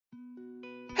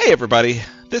Hey everybody,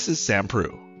 this is Sam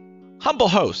Prue, humble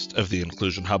host of the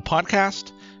Inclusion Hub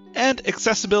podcast and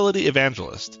accessibility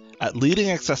evangelist at leading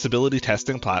accessibility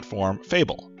testing platform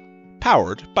Fable,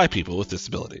 powered by people with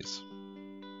disabilities.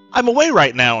 I'm away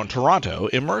right now in Toronto,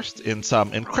 immersed in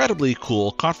some incredibly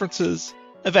cool conferences,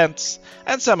 events,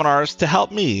 and seminars to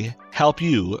help me help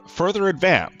you further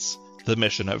advance the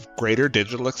mission of greater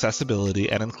digital accessibility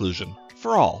and inclusion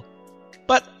for all.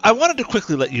 But I wanted to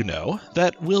quickly let you know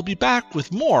that we'll be back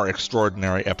with more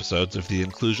extraordinary episodes of the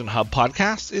Inclusion Hub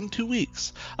podcast in 2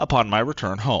 weeks upon my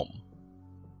return home.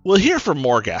 We'll hear from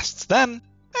more guests then,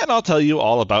 and I'll tell you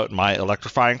all about my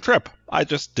electrifying trip. I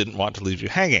just didn't want to leave you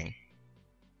hanging.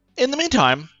 In the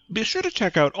meantime, be sure to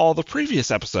check out all the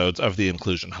previous episodes of the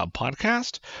Inclusion Hub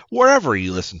podcast wherever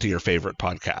you listen to your favorite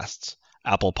podcasts.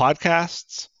 Apple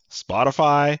Podcasts,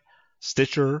 Spotify,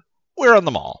 Stitcher, we're on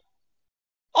them all.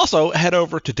 Also, head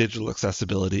over to Digital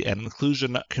Accessibility and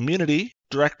Inclusion Community,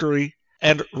 Directory,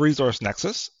 and Resource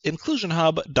Nexus,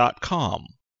 inclusionhub.com,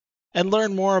 and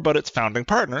learn more about its founding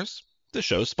partners, the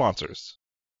show's sponsors.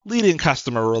 Leading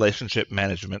customer relationship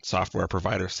management software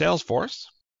provider Salesforce,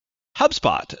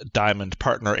 HubSpot Diamond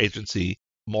Partner Agency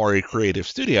Mori Creative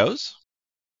Studios,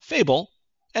 Fable,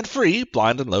 and free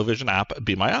blind and low vision app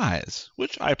Be My Eyes,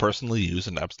 which I personally use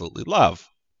and absolutely love.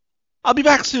 I'll be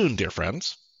back soon, dear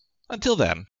friends. Until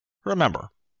then, remember,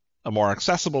 a more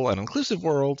accessible and inclusive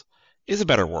world is a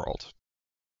better world.